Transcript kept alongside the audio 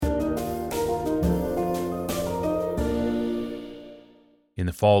In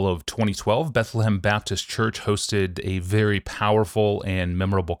the fall of 2012, Bethlehem Baptist Church hosted a very powerful and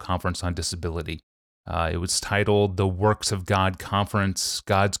memorable conference on disability. It was titled The Works of God Conference,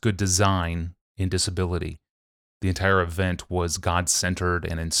 God's Good Design in Disability. The entire event was God-centered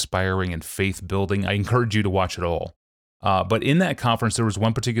and inspiring and faith-building. I encourage you to watch it all. But in that conference, there was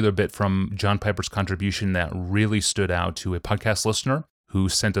one particular bit from John Piper's contribution that really stood out to a podcast listener who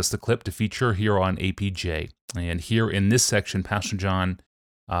sent us the clip to feature here on APJ. And here in this section, Pastor John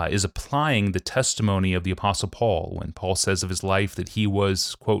is applying the testimony of the Apostle Paul when Paul says of his life that he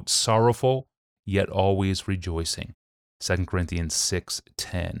was, quote, sorrowful, yet always rejoicing. 2 Corinthians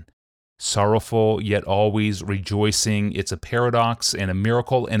 6:10. Sorrowful, yet always rejoicing. It's a paradox and a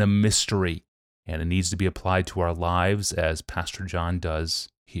miracle and a mystery, and it needs to be applied to our lives as Pastor John does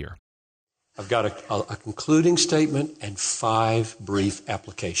here. I've got a concluding statement and 5 brief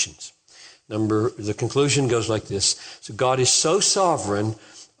applications. The conclusion goes like this. So God is so sovereign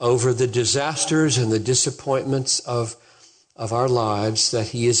over the disasters and the disappointments of our lives that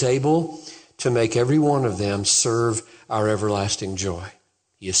He is able to make every one of them serve our everlasting joy.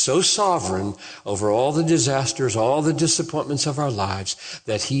 He is so sovereign over all the disasters, all the disappointments of our lives,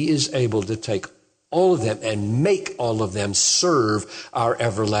 that He is able to take all of them and make all of them serve our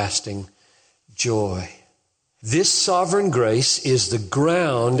everlasting joy. This sovereign grace is the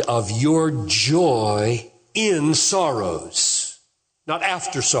ground of your joy in sorrows, not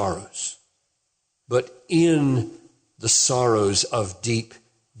after sorrows, but in the sorrows of deep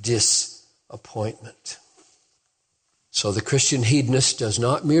disappointment. So the Christian hedonist does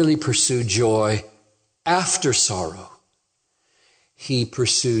not merely pursue joy after sorrow. He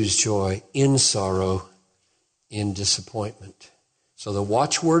pursues joy in sorrow, in disappointment. So the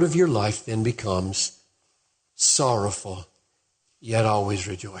watchword of your life then becomes sorrowful, yet always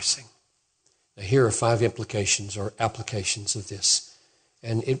rejoicing. Now here are 5 implications or applications of this.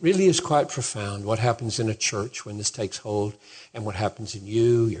 And it really is quite profound what happens in a church when this takes hold and what happens in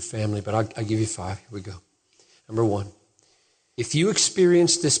you, your family. But I'll give you 5. Here we go. Number 1. If you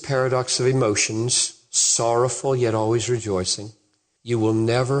experience this paradox of emotions, sorrowful yet always rejoicing, you will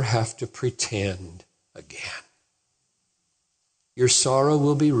never have to pretend again. Your sorrow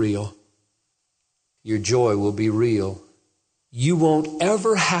will be real. Your joy will be real. You won't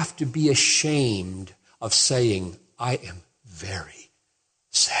ever have to be ashamed of saying, I am very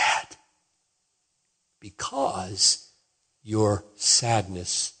sad. Because your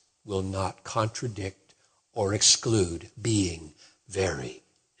sadness will not contradict or exclude being very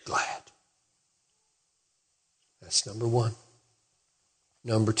glad. That's number 1.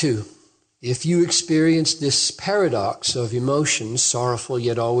 Number 2, if you experience this paradox of emotions, sorrowful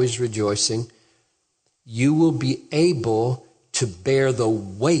yet always rejoicing, you will be able to bear the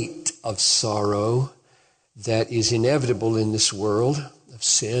weight of sorrow that is inevitable in this world of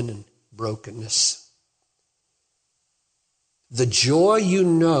sin and brokenness. The joy you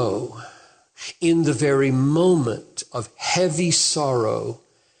know in the very moment of heavy sorrow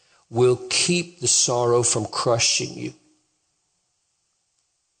will keep the sorrow from crushing you.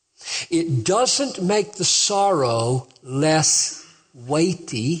 It doesn't make the sorrow less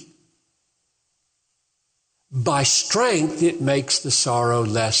weighty. By strength, it makes the sorrow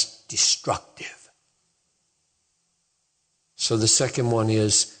less destructive. So the second one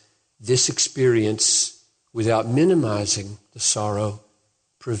is this experience, without minimizing the sorrow,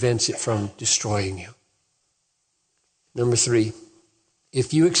 prevents it from destroying you. Number 3,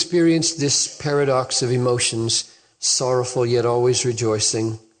 if you experience this paradox of emotions, sorrowful yet always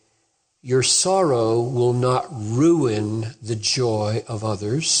rejoicing, your sorrow will not ruin the joy of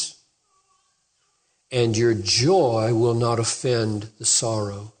others, and your joy will not offend the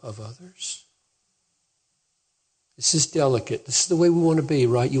sorrow of others. This is delicate. This is the way we want to be,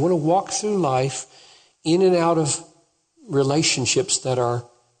 right? You want to walk through life in and out of relationships that are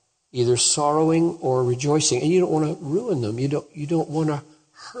either sorrowing or rejoicing, and you don't want to ruin them. You don't want to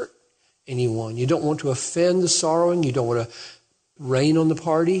hurt anyone. You don't want to offend the sorrowing. You don't want to rain on the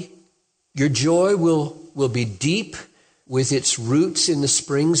party. Your joy will be deep with its roots in the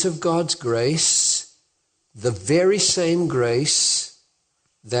springs of God's grace, the very same grace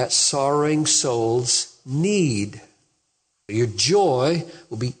that sorrowing souls need. Your joy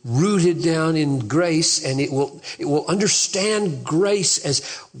will be rooted down in grace, and it will understand grace as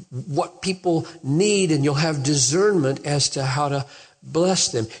what people need, and you'll have discernment as to how to bless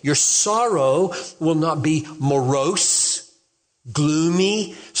them. Your sorrow will not be morose,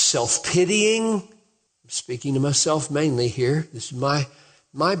 gloomy, self-pitying. I'm speaking to myself mainly here. This is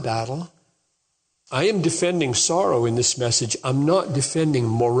my battle. I am defending sorrow in this message. I'm not defending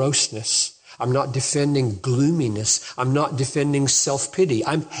moroseness. I'm not defending gloominess. I'm not defending self-pity.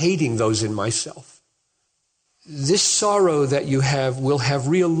 I'm hating those in myself. This sorrow that you have will have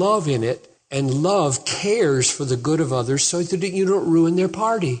real love in it, and love cares for the good of others so that you don't ruin their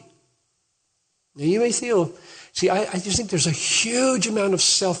party. Now you may feel, I just think there's a huge amount of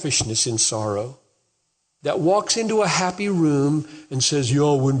selfishness in sorrow that walks into a happy room and says, you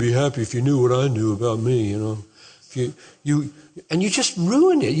all wouldn't be happy if you knew what I knew about me, you know. And you just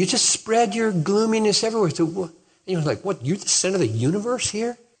ruin it. You just spread your gloominess everywhere. So, and you're like, what, you're the center of the universe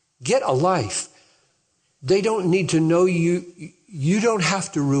here? Get a life. They don't need to know you. You don't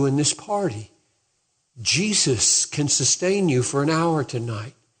have to ruin this party. Jesus can sustain you for an hour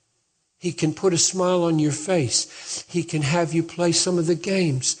tonight. He can put a smile on your face. He can have you play some of the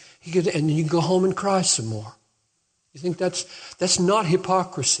games. And then you can go home and cry some more. You think that's not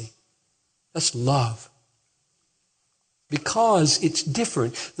hypocrisy. That's love. Because it's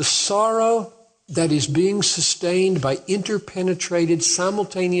different. The sorrow that is being sustained by interpenetrated,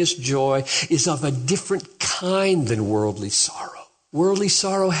 simultaneous joy is of a different kind than worldly sorrow. Worldly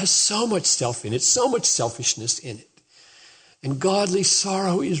sorrow has so much self in it, so much selfishness in it. And godly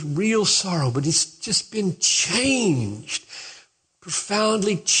sorrow is real sorrow, but it's just been changed,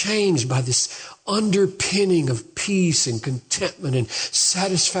 profoundly changed by this underpinning of peace and contentment and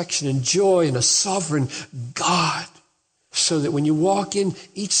satisfaction and joy in a sovereign God. So that when you walk in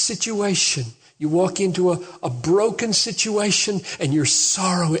each situation, you walk into a broken situation and your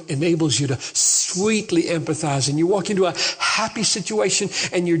sorrow enables you to sweetly empathize. And you walk into a happy situation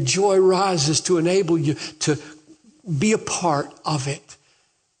and your joy rises to enable you to be a part of it.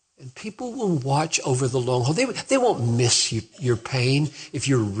 And people will watch over the long haul. They won't miss your pain if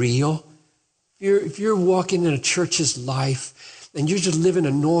you're real. If you're walking in a church's life and you're just living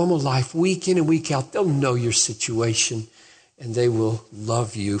a normal life week in and week out, they'll know your situation. And they will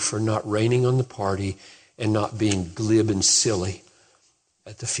love you for not raining on the party and not being glib and silly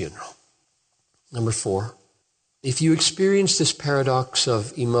at the funeral. Number 4, if you experience this paradox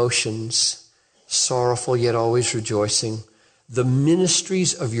of emotions, sorrowful yet always rejoicing, the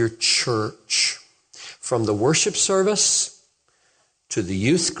ministries of your church, from the worship service to the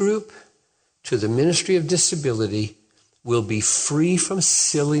youth group to the ministry of disability, will be free from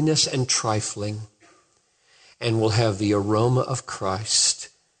silliness and trifling, and will have the aroma of Christ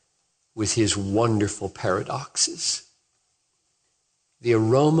with his wonderful paradoxes. The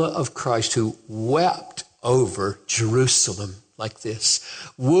aroma of Christ who wept over Jerusalem like this.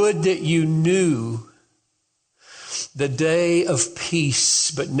 Would that you knew the day of peace,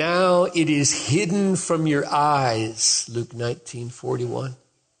 but now it is hidden from your eyes. Luke 19:41.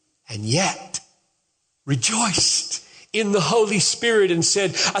 And yet rejoiced in the Holy Spirit and said,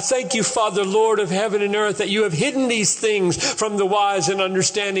 I thank you, Father, Lord of heaven and earth, that you have hidden these things from the wise and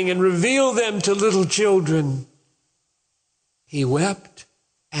understanding and revealed them to little children. He wept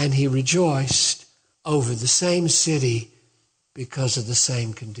and he rejoiced over the same city because of the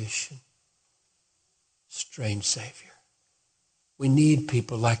same condition. Strange Savior. We need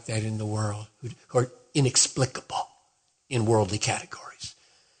people like that in the world who are inexplicable in worldly categories.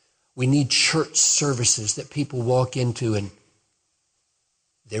 We need church services that people walk into and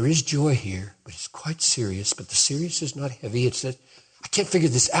there is joy here, but it's quite serious. But the serious is not heavy. It's that I can't figure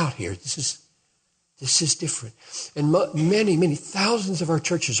this out here. This is different. And many thousands of our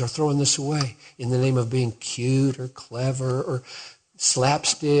churches are throwing this away in the name of being cute or clever or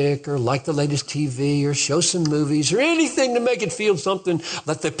slapstick or like the latest TV or show some movies or anything to make it feel something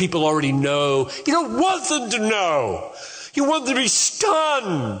that the people already know. You don't want them to know. You want them to be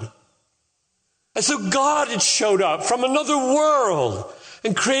stunned. And so God had showed up from another world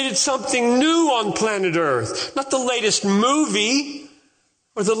and created something new on planet Earth. Not the latest movie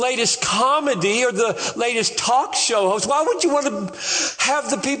or the latest comedy or the latest talk show host. Why would you want to have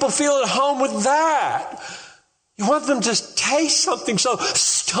the people feel at home with that? You want them to taste something so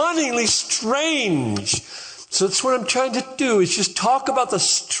stunningly strange. So that's what I'm trying to do, is just talk about the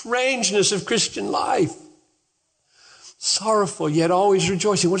strangeness of Christian life. Sorrowful, yet always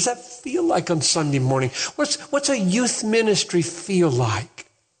rejoicing. What does that feel like on Sunday morning? What's a youth ministry feel like?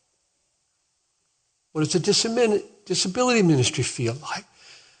 What does a disability ministry feel like?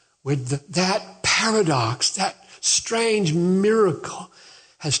 Where that paradox, that strange miracle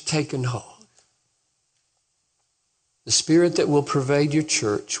has taken hold. The spirit that will pervade your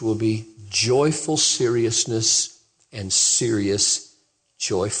church will be joyful seriousness and serious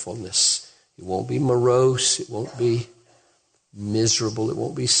joyfulness. It won't be morose. It won't be miserable. It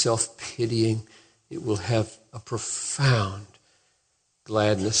won't be self-pitying. It will have a profound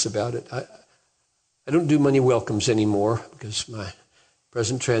gladness about it. I don't do many welcomes anymore because my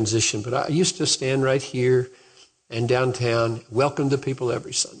present transition. But I used to stand right here and downtown, welcome the people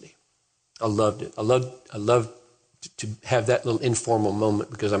every Sunday. I loved it. I loved to have that little informal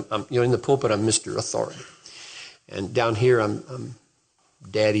moment because I'm in the pulpit, I'm Mr. Authority. And down here, I'm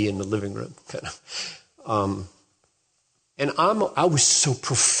daddy in the living room, kind of. And I was so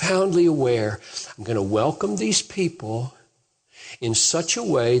profoundly aware, I'm going to welcome these people in such a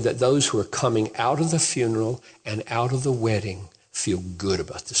way that those who are coming out of the funeral and out of the wedding feel good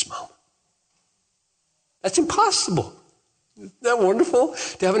about this moment. That's impossible. Isn't that wonderful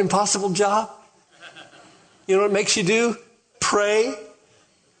to have an impossible job? You know what it makes you do? Pray.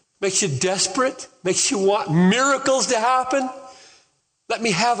 Makes you desperate. Makes you want miracles to happen. Let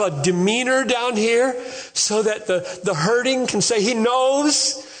me have a demeanor down here so that the hurting can say he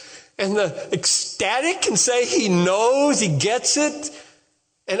knows, and the ecstatic can say he knows, he gets it,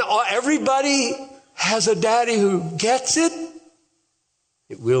 and everybody has a daddy who gets it.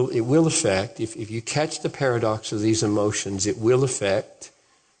 It will affect, if you catch the paradox of these emotions, it will affect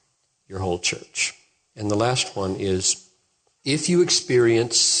your whole church. And the last one is, if you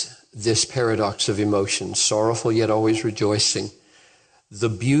experience this paradox of emotions, sorrowful yet always rejoicing, the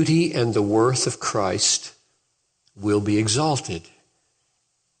beauty and the worth of Christ will be exalted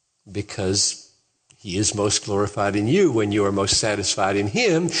because he is most glorified in you when you are most satisfied in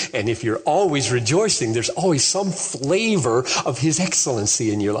him. And if you're always rejoicing, there's always some flavor of his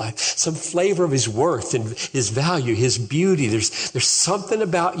excellency in your life, some flavor of his worth and his value, his beauty. There's something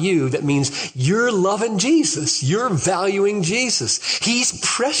about you that means you're loving Jesus. You're valuing Jesus. He's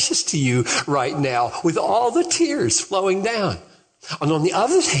precious to you right now with all the tears flowing down. And on the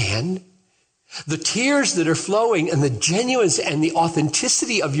other hand, the tears that are flowing and the genuineness and the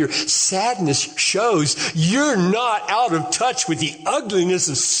authenticity of your sadness shows you're not out of touch with the ugliness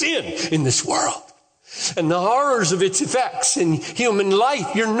of sin in this world and the horrors of its effects in human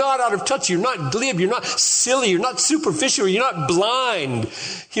life. You're not out of touch. You're not glib. You're not silly. You're not superficial. You're not blind.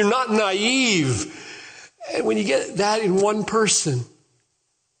 You're not naive. And when you get that in one person,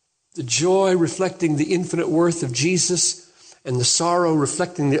 the joy reflecting the infinite worth of Jesus and the sorrow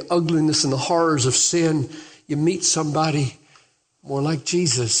reflecting the ugliness and the horrors of sin, you meet somebody more like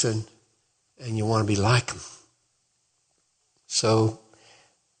Jesus and you want to be like him. So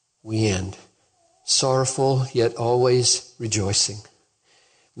we end. Sorrowful yet always rejoicing.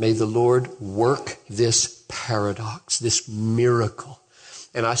 May the Lord work this paradox, this miracle.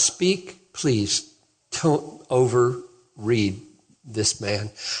 And I speak, please, don't overread this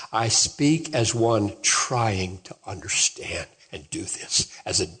man. I speak as one trying to understand and do this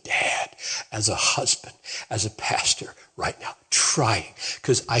as a dad, as a husband, as a pastor right now, trying.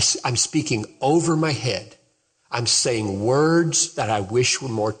 Because I'm speaking over my head. I'm saying words that I wish were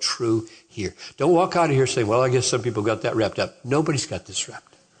more true here. Don't walk out of here saying, well, I guess some people got that wrapped up. Nobody's got this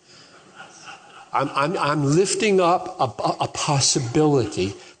wrapped up. I'm lifting up a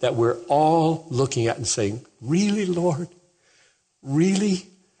possibility that we're all looking at and saying, really, Lord? Really?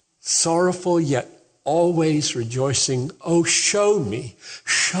 Sorrowful yet always rejoicing. Oh, show me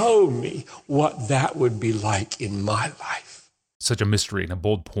what that would be like in my life. Such a mystery and a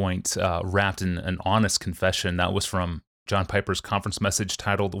bold point wrapped in an honest confession. That was from John Piper's conference message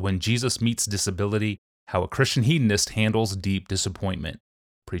titled, When Jesus Meets Disability, How a Christian Hedonist Handles Deep Disappointment,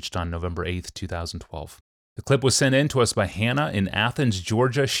 preached on November 8th, 2012. The clip was sent in to us by Hannah in Athens,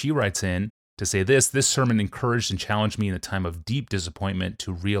 Georgia. She writes in to say this sermon encouraged and challenged me in a time of deep disappointment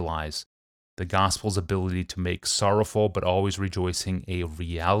to realize the gospel's ability to make sorrowful but always rejoicing a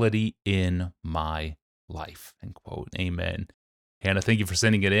reality in my life. End quote. Amen. Hannah, thank you for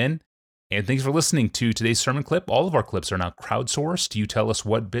sending it in. And thanks for listening to today's sermon clip. All of our clips are now crowdsourced. You tell us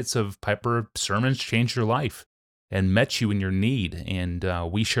what bits of Piper sermons changed your life and met you in your need. And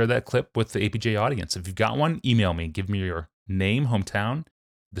we share that clip with the APJ audience. If you've got one, email me. Give me your name, hometown,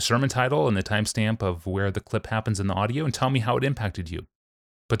 the sermon title, and the timestamp of where the clip happens in the audio, and tell me how it impacted you.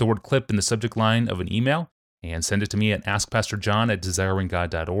 Put the word clip in the subject line of an email and send it to me at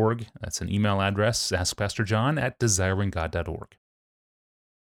askpastorjohn@desiringgod.org. That's an email address, askpastorjohn@desiringgod.org.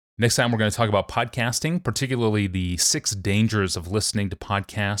 Next time, we're going to talk about podcasting, particularly the 6 dangers of listening to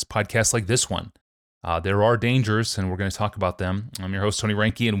podcasts like this one. There are dangers, and we're going to talk about them. I'm your host, Tony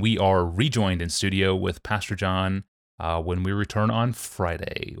Reinke, and we are rejoined in studio with Pastor John when we return on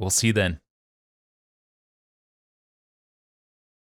Friday. We'll see you then.